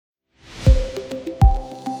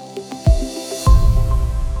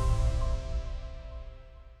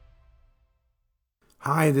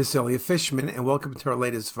Hi, this is Elliot Fishman, and welcome to our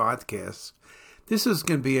latest podcast. This is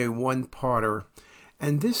going to be a one-parter,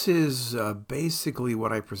 and this is basically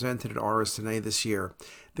what I presented at RSNA this year.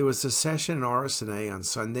 There was a session at RSNA on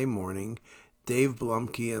Sunday morning. Dave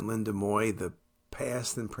Blumke and Linda Moy, the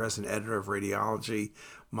past and present editor of Radiology,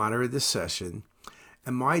 monitored the session,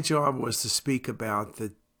 and my job was to speak about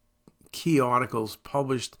the key articles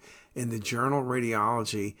published in the journal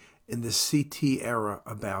Radiology in the CT era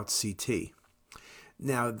about CT.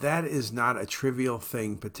 Now, that is not a trivial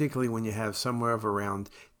thing, particularly when you have somewhere of around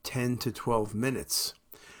 10 to 12 minutes.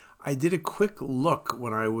 I did a quick look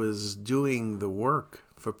when I was doing the work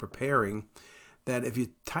for preparing that if you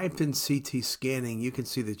typed in CT scanning, you can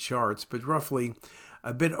see the charts, but roughly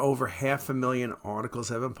a bit over 500,000 articles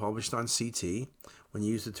have been published on CT when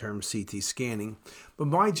you use the term CT scanning. But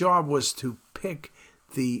my job was to pick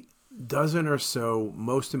the dozen or so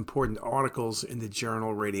most important articles in the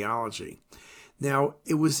journal Radiology. Now,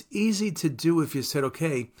 it was easy to do if you said,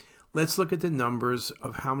 okay, let's look at the numbers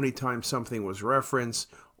of how many times something was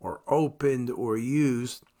referenced or opened or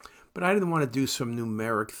used. But I didn't want to do some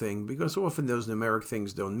numeric thing because often those numeric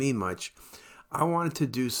things don't mean much. I wanted to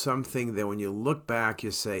do something that when you look back, you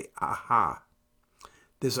say, aha,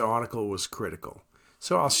 this article was critical.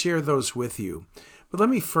 So I'll share those with you. But let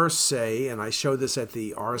me first say, and I showed this at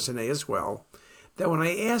the RSNA as well, that when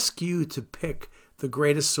I ask you to pick the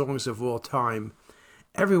greatest songs of all time,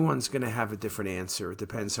 everyone's going to have a different answer. It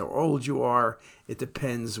depends how old you are. It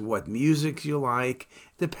depends what music you like.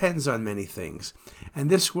 It depends on many things. And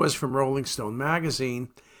this was from Rolling Stone magazine.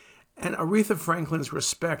 And Aretha Franklin's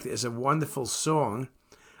Respect is a wonderful song.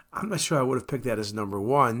 I'm not sure I would have picked that as number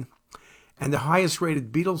one. And the highest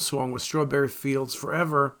rated Beatles song was Strawberry Fields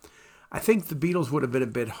Forever. I think the Beatles would have been a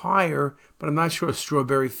bit higher, but I'm not sure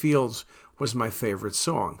Strawberry Fields was my favorite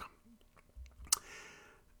song.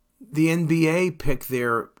 The NBA picked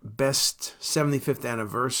their best 75th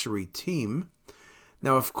anniversary team.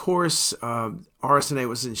 Now, of course, RSNA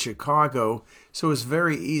was in Chicago, so it was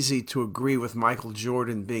very easy to agree with Michael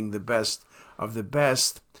Jordan being the best of the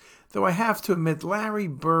best. Though I have to admit, Larry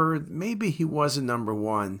Bird, maybe he wasn't number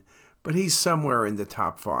one, but he's somewhere in the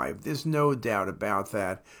top five. There's no doubt about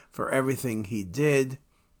that for everything he did.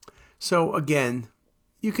 So again,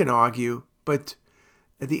 you can argue, but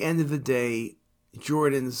at the end of the day,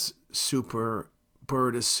 Jordan's super,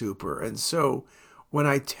 Bird is super. And so when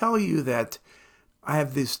I tell you that I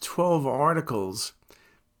have these 12 articles,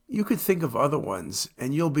 you could think of other ones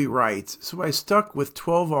and you'll be right. So I stuck with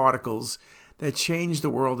 12 articles that changed the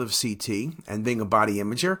world of CT, and being a body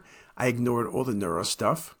imager, I ignored all the neuro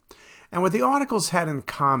stuff. And what the articles had in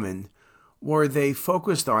common were they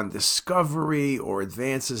focused on discovery or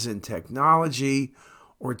advances in technology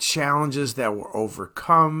or challenges that were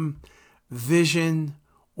overcome, vision,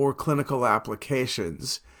 or clinical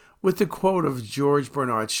applications, with the quote of George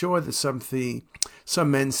Bernard Shaw that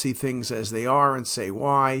some men see things as they are and say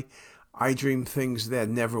why. I dream things that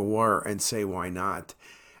never were and say why not.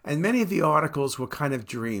 And many of the articles were kind of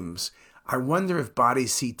dreams. I wonder if body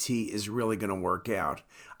CT is really going to work out.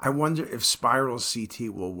 I wonder if spiral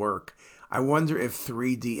CT will work. I wonder if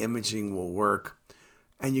 3D imaging will work.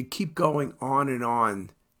 And you keep going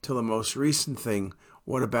on till the most recent thing.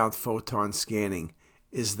 What about photon scanning?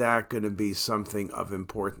 Is that going to be something of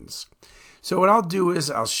importance? So what I'll do is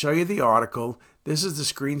I'll show you the article. This is the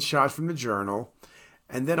screenshot from the journal.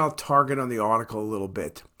 And then I'll target on the article a little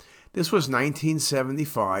bit. This was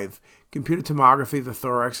 1975, computed tomography of the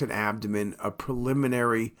thorax and abdomen, a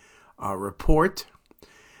preliminary report.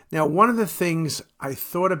 Now, one of the things I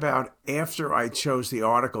thought about after I chose the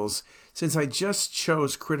articles, since I just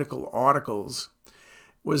chose critical articles,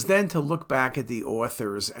 was then to look back at the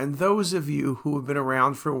authors. And those of you who have been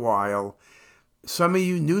around for a while, some of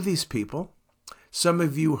you knew these people, some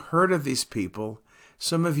of you heard of these people,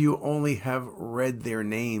 some of you only have read their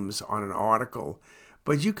names on an article.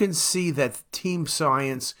 But you can see that team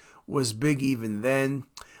science was big even then.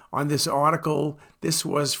 On this article, this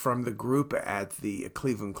was from the group at the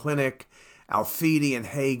Cleveland Clinic, Alfidi and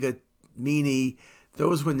Haga, Meany.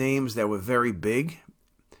 Those were names that were very big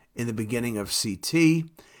in the beginning of CT.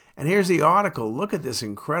 And here's the article. Look at this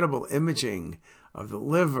incredible imaging of the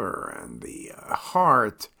liver and the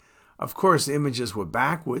heart. Of course, the images were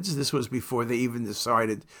backwards. This was before they even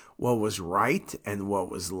decided what was right and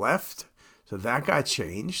what was left. So that got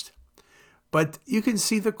changed. But you can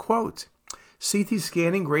see the quote. CT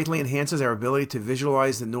scanning greatly enhances our ability to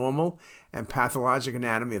visualize the normal and pathologic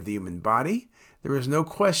anatomy of the human body. There is no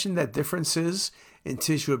question that differences in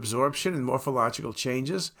tissue absorption and morphological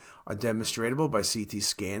changes are demonstrable by CT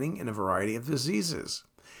scanning in a variety of diseases.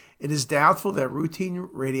 It is doubtful that routine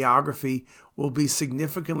radiography will be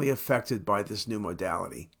significantly affected by this new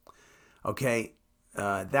modality. Okay,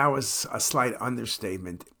 that was a slight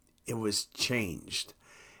understatement. It was changed.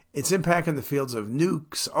 Its impact on the fields of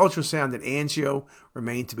nukes, ultrasound, and angio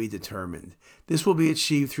remain to be determined. This will be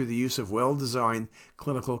achieved through the use of well-designed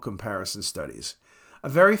clinical comparison studies. A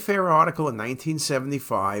very fair article in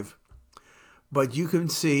 1975, but you can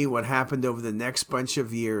see what happened over the next bunch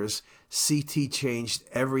of years. CT changed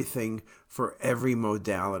everything for every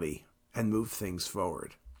modality and moved things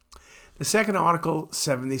forward. The second article,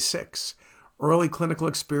 76, Early Clinical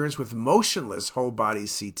Experience with Motionless Whole Body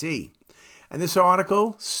CT. And this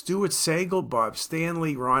article, Stuart Sagel, Bob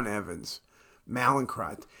Stanley, Ron Evans,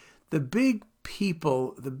 Mallinckrodt. The big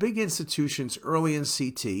people, the big institutions early in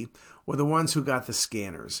CT were the ones who got the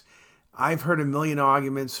scanners. I've heard a million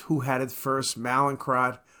arguments who had it first,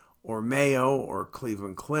 Mallinckrodt or Mayo or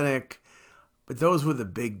Cleveland Clinic, but those were the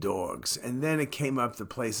big dogs. And then it came up to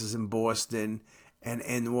places in Boston and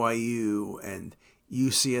NYU and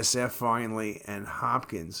UCSF finally and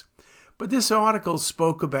Hopkins. But this article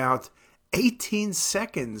spoke about 18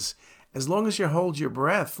 seconds. As long as you hold your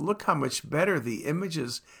breath, look how much better the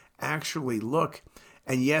images actually look.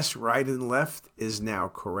 And yes, right and left is now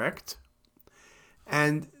correct.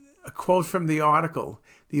 And a quote from the article,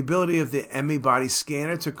 the ability of the ME body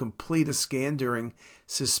scanner to complete a scan during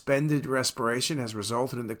suspended respiration has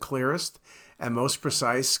resulted in the clearest and most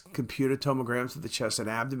precise computer tomograms of the chest and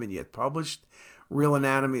abdomen yet published. Real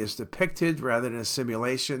anatomy is depicted rather than a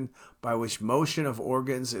simulation by which motion of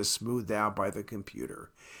organs is smoothed out by the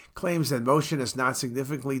computer. Claims that motion has not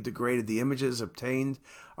significantly degraded the images obtained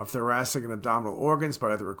of thoracic and abdominal organs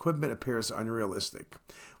by other equipment appears unrealistic.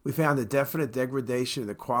 We found a definite degradation in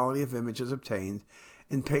the quality of images obtained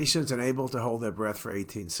in patients unable to hold their breath for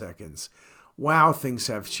 18 seconds. Wow, things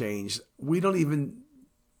have changed. We don't even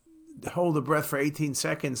hold the breath for 18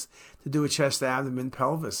 seconds to do a chest, abdomen,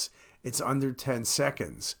 pelvis. It's under 10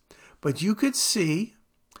 seconds. But you could see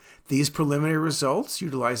these preliminary results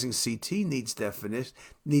utilizing CT needs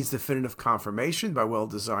definitive confirmation by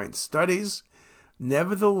well-designed studies.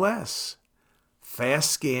 Nevertheless, fast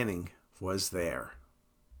scanning was there.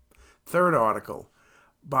 Third article,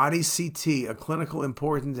 Body CT, a clinical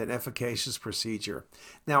important and efficacious procedure.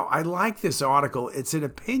 Now, I like this article. It's an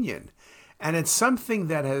opinion, and it's something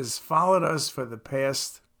that has followed us for the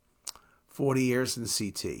past 40 years in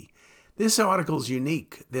CT. This article is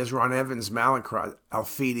unique. There's Ron Evans, Mallinckrodt,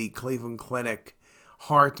 Alfidi, Cleveland Clinic,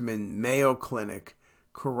 Hartman, Mayo Clinic,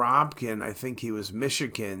 Korobkin, I think he was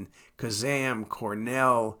Michigan, Kazam,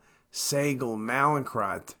 Cornell, Sagel,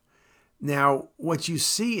 Mallinckrodt. Now, what you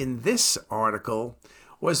see in this article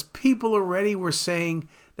was people already were saying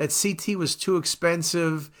that CT was too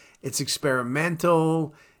expensive, it's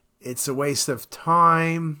experimental, it's a waste of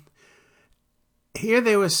time. Here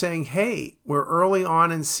they were saying, hey, we're early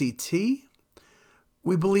on in CT.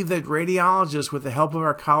 We believe that radiologists, with the help of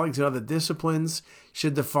our colleagues in other disciplines,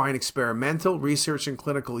 should define experimental research and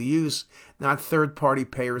clinical use, not third-party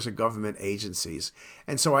payers or government agencies.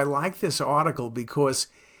 And so I like this article because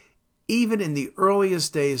even in the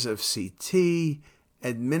earliest days of CT,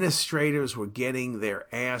 administrators were getting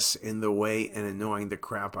their ass in the way and annoying the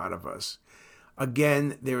crap out of us.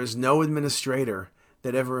 Again, there is no administrator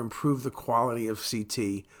that ever improved the quality of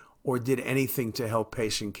CT or did anything to help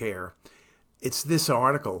patient care. It's this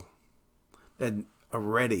article that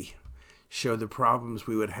already showed the problems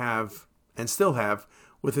we would have and still have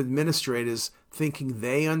with administrators thinking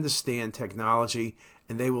they understand technology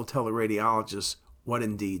and they will tell the radiologists what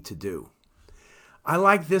indeed to do. I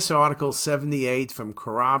like this article, 78, from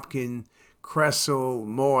Korobkin, Kressel,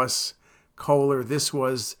 Moss, Kohler. This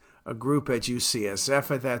was a group at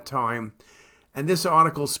UCSF at that time. And this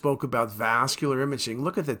article spoke about vascular imaging.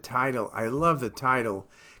 Look at the title. I love the title.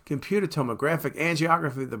 Computer tomographic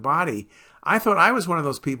angiography of the body. I thought I was one of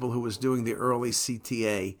those people who was doing the early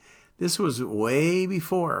CTA. This was way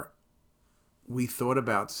before we thought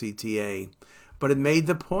about CTA. But it made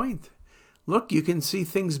the point. Look, you can see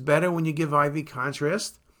things better when you give IV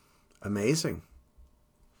contrast. Amazing.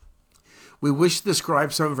 We wish to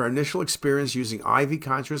describe some of our initial experience using IV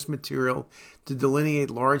contrast material to delineate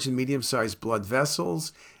large and medium-sized blood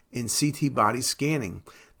vessels in CT body scanning.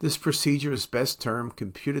 This procedure is best termed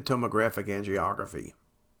computer tomographic angiography.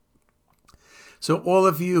 So all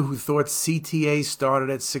of you who thought CTA started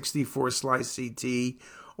at 64 slice CT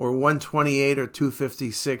or 128 or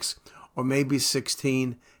 256 or maybe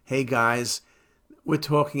 16, hey guys, we're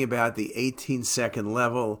talking about the 18-second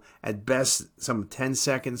level, at best some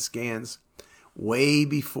 10-second scans, way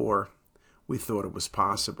before we thought it was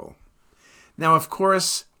possible. Now, of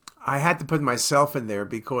course, I had to put myself in there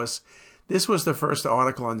because this was the first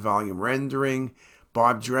article on volume rendering.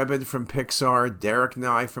 Bob Drebin from Pixar, Derek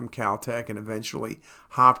Nye from Caltech, and eventually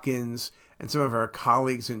Hopkins, and some of our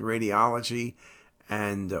colleagues in radiology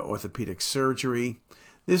and orthopedic surgery.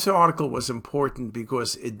 This article was important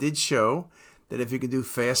because it did show that if you could do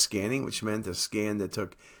fast scanning, which meant a scan that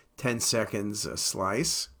took 10 seconds a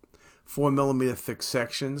slice, 4 millimeter thick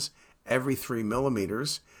sections every 3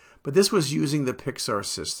 millimeters, but this was using the Pixar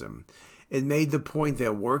system. It made the point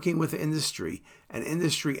that working with industry, and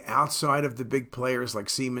industry outside of the big players like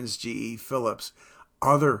Siemens, GE, Philips,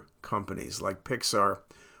 other companies like Pixar,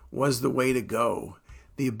 was the way to go.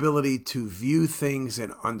 The ability to view things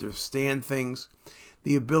and understand things,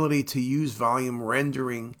 the ability to use volume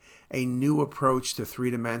rendering, a new approach to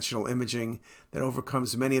three-dimensional imaging that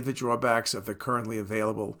overcomes many of the drawbacks of the currently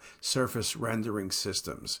available surface rendering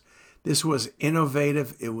systems. This was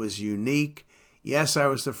innovative. It was unique. Yes, I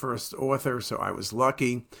was the first author, so I was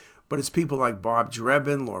lucky, but it's people like Bob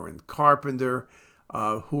Drebin, Lauren Carpenter,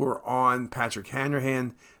 who are on, Patrick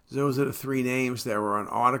Hanrahan. Those are the three names that were on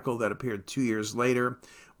an article that appeared 2 years later,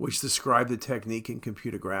 which described the technique in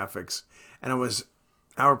computer graphics. And it was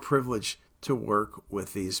our privilege to work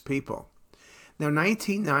with these people. Now,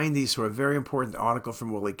 1990 saw a very important article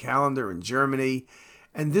from Willy Callender in Germany,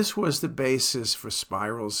 and this was the basis for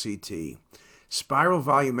spiral CT. Spiral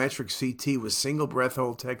volumetric CT with single breath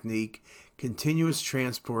hold technique, continuous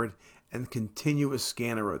transport, and continuous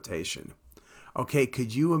scanner rotation. Okay,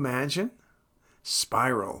 could you imagine?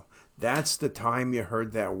 Spiral. That's the time you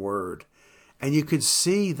heard that word. And you could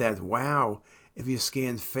see that, wow, if you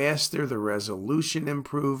scanned faster, the resolution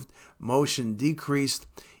improved, motion decreased,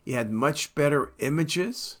 you had much better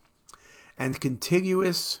images, and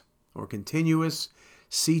continuous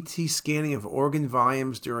CT scanning of organ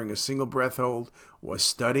volumes during a single breath hold was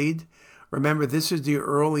studied. Remember, this is the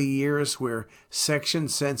early years where section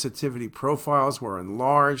sensitivity profiles were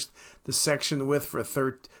enlarged. The section width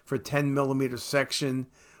for 10 millimeter section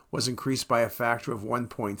was increased by a factor of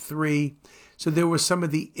 1.3. So there were some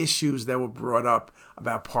of the issues that were brought up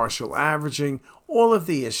about partial averaging, all of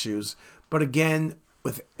the issues. But again,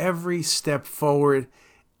 with every step forward,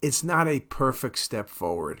 it's not a perfect step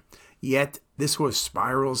forward. Yet, this was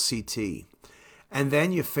spiral CT. And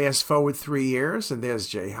then you fast forward 3 years, and there's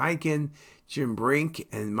Jay Hyken, Jim Brink,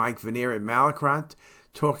 and Mike Vanier at Mallinckrodt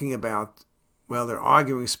talking about, well, they're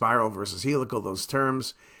arguing spiral versus helical, those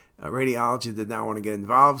terms. Radiology did not want to get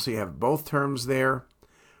involved, so you have both terms there.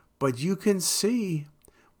 But you can see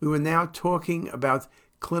we were now talking about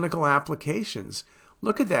clinical applications.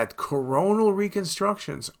 Look at that, coronal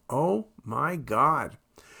reconstructions. Oh my God.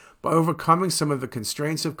 By overcoming some of the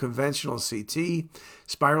constraints of conventional CT,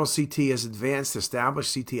 spiral CT has advanced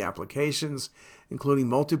established CT applications, including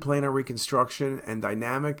multiplanar reconstruction and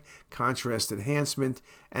dynamic contrast enhancement,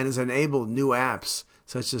 and has enabled new apps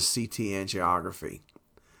such as CT angiography.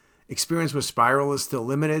 Experience with spiral is still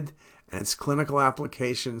limited, and its clinical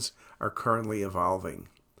applications are currently evolving.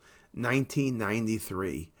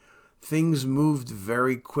 1993. Things moved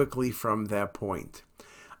very quickly from that point.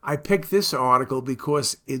 I picked this article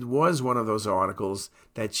because it was one of those articles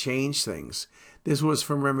that changed things. This was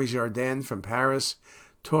from Remy Jardin from Paris,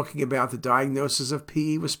 talking about the diagnosis of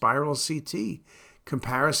PE with spiral CT,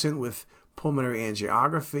 comparison with pulmonary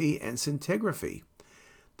angiography and scintigraphy.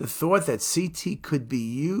 The thought that CT could be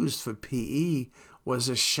used for PE was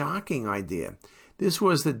a shocking idea. This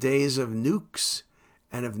was the days of nukes,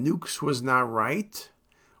 and if nukes was not right,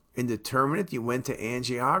 indeterminate, you went to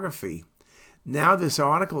angiography. Now this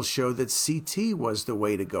article showed that CT was the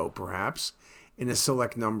way to go, perhaps, in a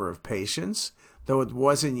select number of patients. Though it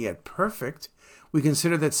wasn't yet perfect, we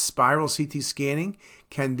consider that spiral CT scanning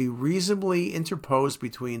can be reasonably interposed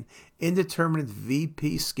between indeterminate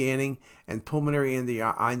VP scanning and pulmonary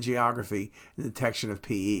angiography in detection of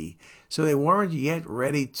PE. So they weren't yet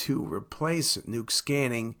ready to replace nuke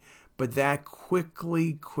scanning, but that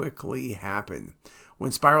quickly happened.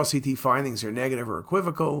 When spiral CT findings are negative or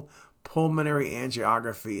equivocal, pulmonary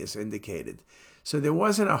angiography is indicated. So there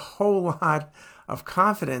wasn't a whole lot of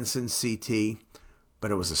confidence in CT, but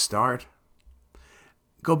it was a start.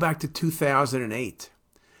 Go back to 2008.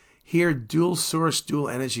 Here, dual source, dual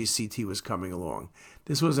energy CT was coming along.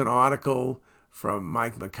 This was an article from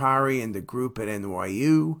Mike Macari and the group at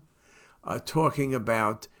NYU talking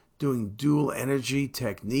about doing dual energy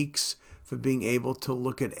techniques for being able to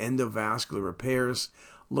look at endovascular repairs,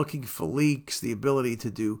 looking for leaks, the ability to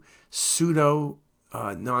do pseudo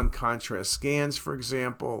non-contrast scans, for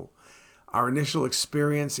example. Our initial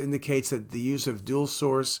experience indicates that the use of dual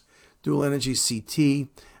source, dual energy CT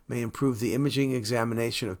may improve the imaging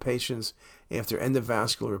examination of patients after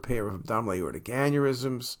endovascular repair of abdominal aortic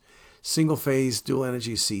aneurysms. Single-phase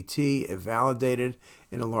dual-energy CT, if validated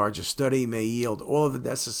in a larger study, may yield all of the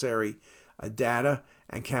necessary data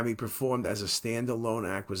and can be performed as a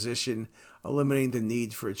standalone acquisition, eliminating the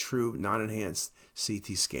need for a true non-enhanced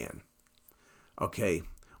CT scan. Okay,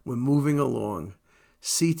 we're moving along.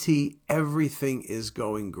 CT, everything is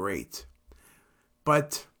going great.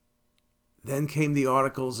 But then came the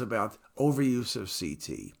articles about overuse of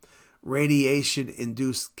CT,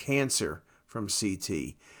 radiation-induced cancer from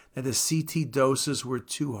CT, that the CT doses were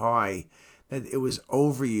too high, that it was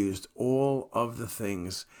overused, all of the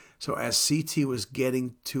things. So as CT was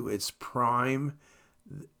getting to its prime,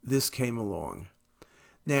 this came along.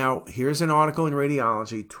 Now, here's an article in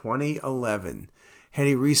Radiology, 2011.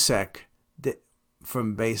 Henry Resek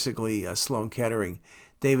from basically Sloan Kettering.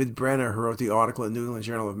 David Brenner, who wrote the article in New England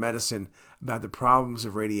Journal of Medicine about the problems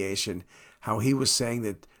of radiation, how he was saying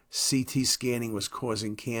that CT scanning was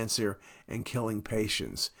causing cancer and killing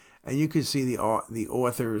patients. And you can see the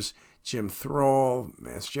authors, Jim Thrall,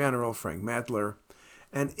 Mass General, Frank Metler.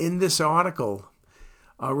 And in this article,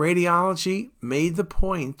 Radiology made the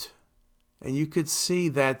point, and you could see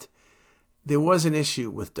that there was an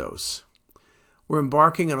issue with dose. We're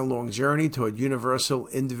embarking on a long journey toward universal,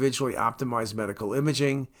 individually optimized medical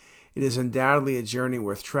imaging. It is undoubtedly a journey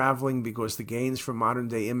worth traveling because the gains from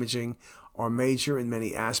modern-day imaging are major in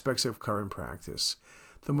many aspects of current practice.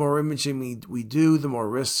 The more imaging we do, the more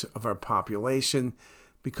risks of our population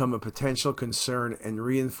become a potential concern and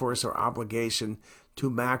reinforce our obligation to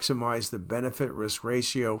maximize the benefit-risk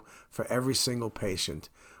ratio for every single patient.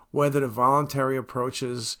 Whether the voluntary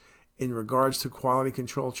approaches in regards to quality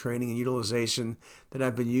control training and utilization that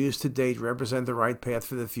have been used to date represent the right path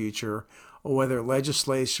for the future, or whether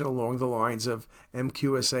legislation along the lines of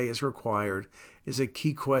MQSA is required, is a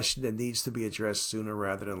key question that needs to be addressed sooner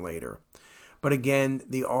rather than later. But again,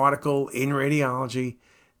 the article in Radiology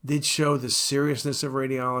did show the seriousness of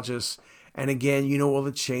radiologists. And again, you know all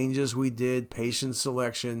the changes we did, patient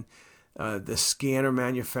selection, the scanner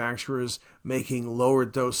manufacturers making lower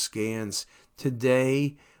dose scans.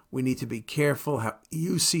 Today, we need to be careful how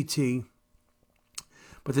UCT,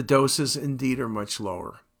 but the doses indeed are much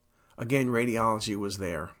lower. Again, Radiology was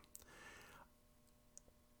there.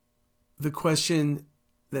 The question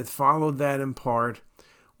that followed that in part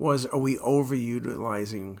was, are we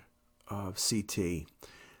overutilizing CT?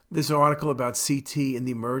 This article about CT in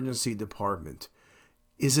the emergency department.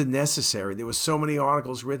 Is it necessary? There were so many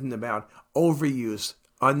articles written about overuse,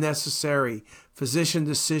 unnecessary. Physician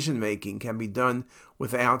decision-making can be done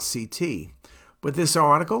without CT. But this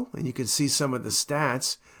article, and you can see some of the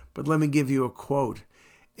stats, but let me give you a quote.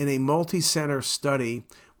 In a multi-center study,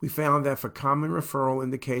 we found that for common referral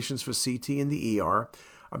indications for CT in the ER,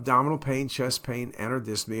 abdominal pain, chest pain,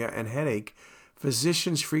 aneurysmia, and headache,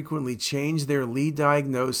 physicians frequently change their lead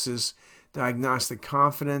diagnosis, diagnostic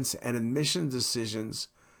confidence, and admission decisions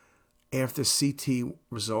after CT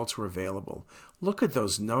results were available. Look at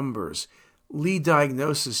those numbers. Lead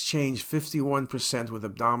diagnosis changed 51% with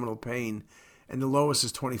abdominal pain, and the lowest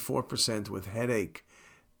is 24% with headache.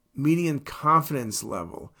 Median confidence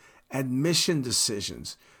level, admission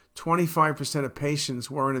decisions, 25% of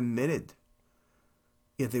patients weren't admitted,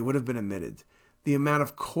 yet they would have been admitted. The amount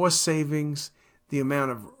of cost savings, the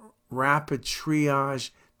amount of rapid triage,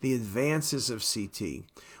 the advances of CT.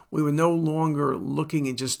 We were no longer looking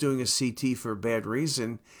at just doing a CT for a bad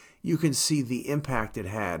reason. You can see the impact it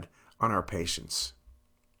had on our patients.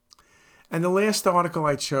 And the last article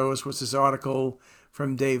I chose was this article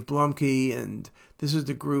from Dave Blumke, and this is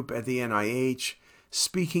the group at the NIH,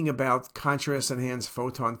 speaking about contrast-enhanced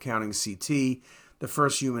photon counting CT, the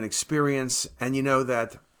first human experience. And you know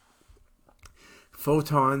that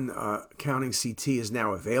photon counting CT is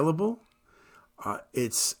now available.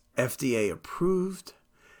 It's FDA approved.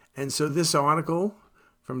 And so this article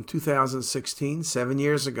from 2016, 7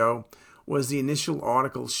 years ago, was the initial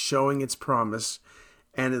article showing its promise,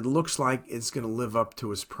 and it looks like it's going to live up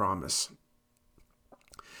to its promise.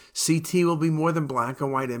 CT will be more than black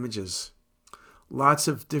and white images. Lots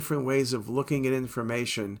of different ways of looking at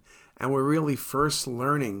information, and we're really first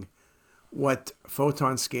learning what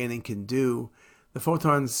photon scanning can do. The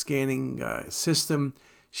photon scanning system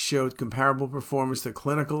showed comparable performance to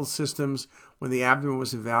clinical systems when the abdomen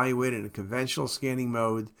was evaluated in a conventional scanning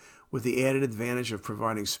mode, with the added advantage of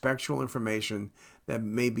providing spectral information that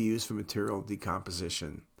may be used for material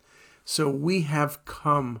decomposition. So we have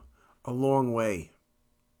come a long way.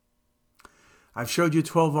 I've showed you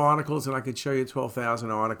 12 articles, and I could show you 12,000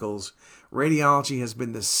 articles. Radiology has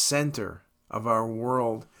been the center of our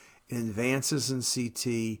world in advances in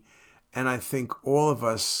CT, and I think all of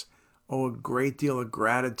us owe a great deal of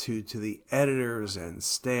gratitude to the editors and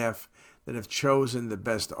staff that have chosen the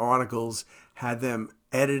best articles, had them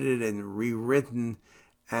edited and rewritten,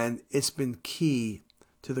 and it's been key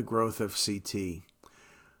to the growth of CT.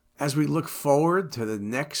 As we look forward to the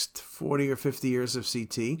next 40 or 50 years of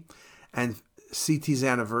CT, and CT's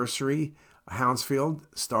anniversary, Hounsfield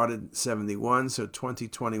started in 71, so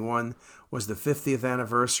 2021 was the 50th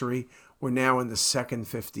anniversary. We're now in the second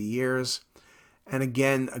 50 years. And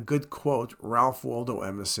again, a good quote, Ralph Waldo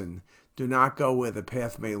Emerson, "Do not go where the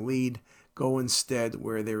path may lead, go instead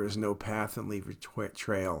where there is no path and leave a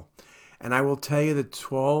trail." And I will tell you the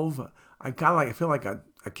 12, I feel like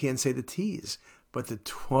I can't say the T's, but the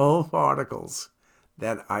 12 articles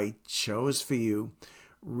that I chose for you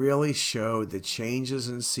really showed the changes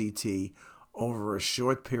in CT over a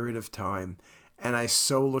short period of time, and I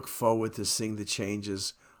so look forward to seeing the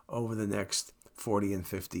changes over the next 40 and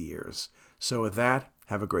 50 years. So with that,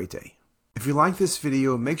 have a great day. If you like this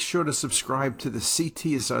video, make sure to subscribe to the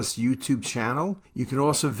CT is Us YouTube channel. You can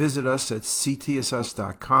also visit us at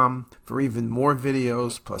ctisus.com for even more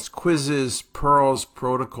videos, plus quizzes, pearls,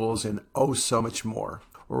 protocols, and oh so much more.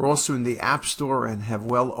 We're also in the App Store and have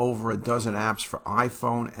well over a dozen apps for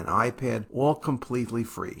iPhone and iPad, all completely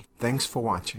free. Thanks for watching.